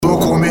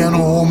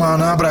uma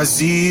na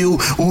Brasil,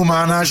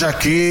 uma na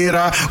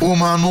Jaqueira,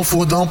 uma no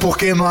fundão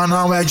porque nós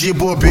não é de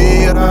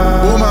bobeira.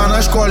 Uma na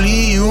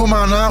escolinha e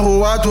uma na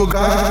rua do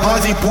gato.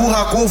 Nós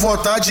empurra com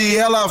vontade e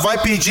ela vai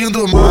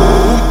pedindo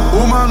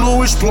mais. Uma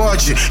no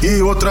explode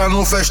e outra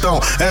no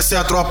festão. Essa é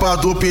a tropa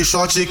do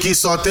Pichote que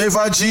só tem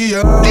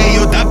vadia.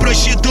 Tenho da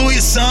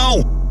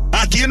prostituição.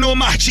 Aqui no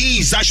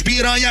Martins, as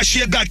piranha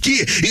chega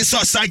aqui e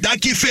só sai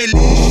daqui feliz.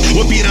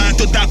 Ô piranha,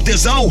 tu tá com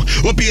tesão?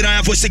 Ô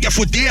piranha, você quer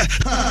fuder?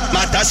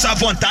 Mata essa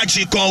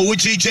vontade com o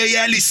DJ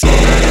LC.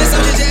 Esse é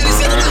o DJ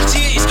LC do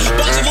Martins.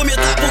 Pode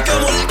vomitar porque o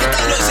moleque tá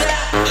no Zé.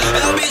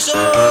 É o bicho.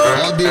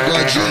 Ó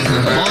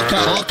bigodinho,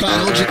 ó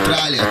carão de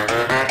tralha.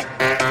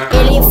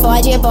 Ele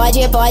pode pra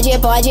caralho, pode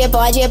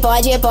pra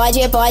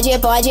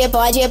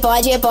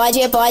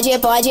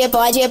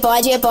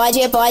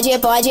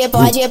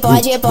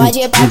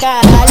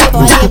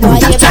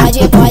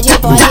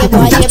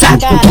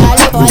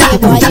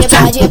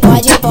caralho,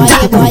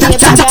 pode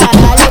pra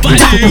caralho.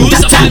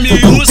 Vai me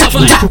usa,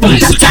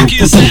 faz o que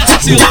quiser.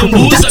 Se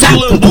lambuça, me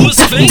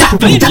lambuça, vem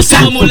por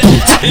cima, mulher.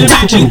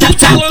 Emitindo que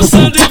tá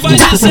lançando e vai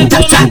dizer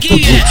como é que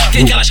é.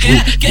 Quem que elas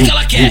quer? Quem que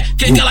ela quer?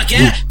 Quem que ela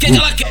quer? Quem que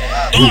ela quer?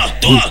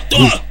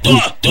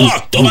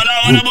 Toma na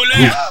hora,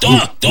 mulher.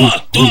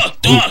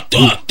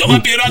 Toma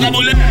piroga,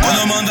 mulher.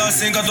 Quando manda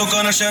assim,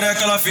 catucando a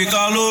xereca, ela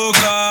fica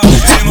louca.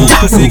 Ele manda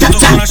assim,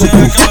 catucando a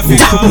xereca, ela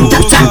fica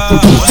louca.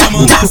 Quando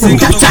manda assim,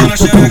 catucando a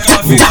xereca,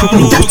 ela fica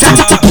louca.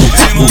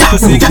 Ele manda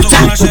assim,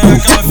 catucando a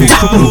xereca, ela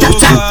fica louca.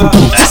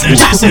 É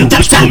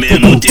 600 por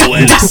minuto e o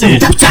LC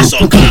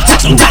soca.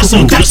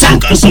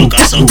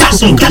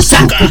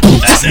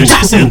 É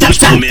 600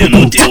 por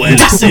minuto e o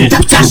LC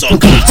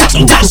soca.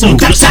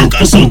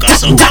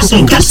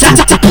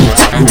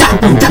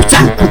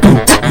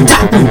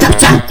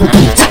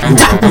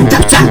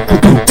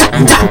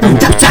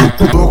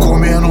 Tô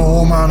comendo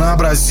uma na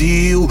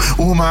Brasil,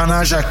 uma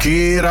na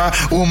Jaqueira,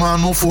 uma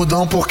no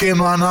fundão porque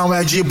nós não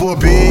é de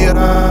bobeira.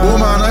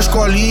 Uma na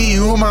escolinha e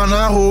uma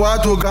na rua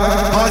do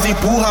gato. Nós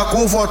empurra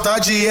com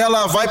vontade e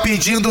ela vai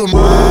pedindo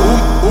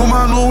mais.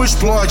 Uma no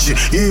explode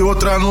e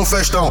outra no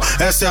festão.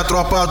 Essa é a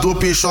tropa do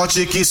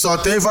Pichote que só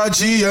tem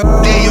vadia.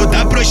 Tenho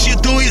da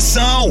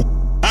prostituição.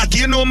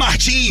 Aqui no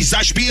Martins,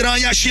 as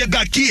piranha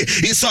chega aqui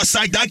e só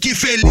sai daqui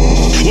feliz.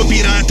 Ô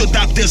piranha, tu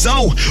tá com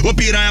tesão? Ô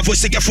piranha,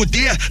 você quer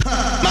fuder?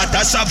 Mata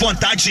essa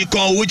vontade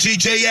com o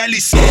DJ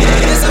LC.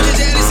 Esse é o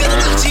DJ LC do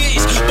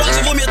Martins.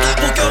 Pode vomitar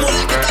porque o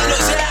moleque tá no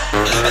Zé.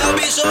 É o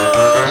bicho.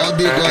 Ó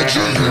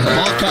bigodinho,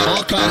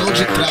 ó carão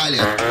de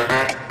tralha.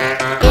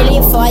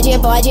 Ele pode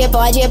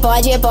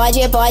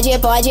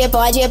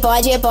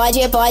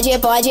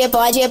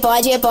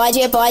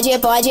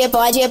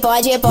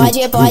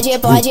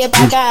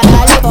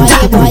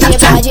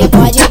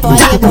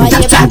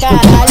pra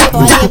caralho,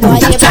 pode pra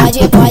caralho.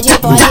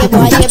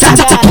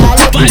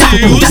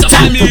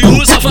 Vai me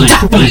usa,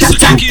 faz o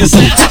que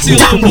quiser. Se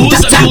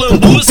lambuça, me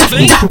lambuça,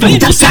 vem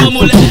por cima,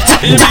 mulher.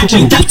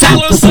 Emitindo que tá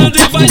lançando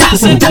e vai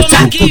dizer como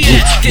é que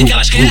é. Quem que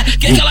elas quer?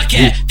 Quem que ela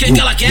quer? Quem que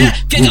ela quer?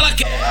 Quem que ela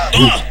quer?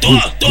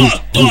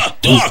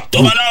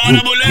 Toma na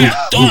hora, mulher.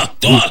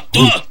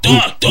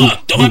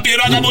 Toma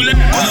piroga, mulher.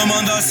 Quando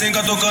manda assim,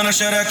 catucando a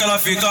xereca, ela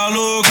fica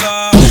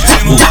louca.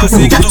 Ele manda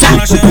assim,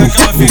 catucando a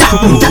xereca, ela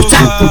fica louca.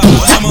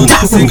 Quando manda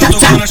assim,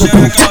 catucando a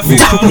xereca, ela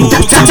fica louca.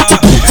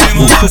 Ele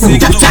manda assim,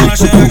 catucando a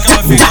xereca,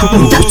 ela fica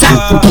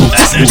louca. É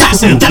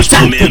 600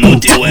 por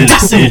minuto e o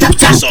LC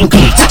soca.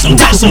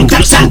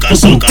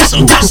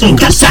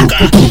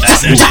 É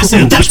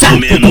 600 por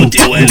minuto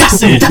e o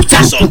LC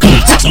soca.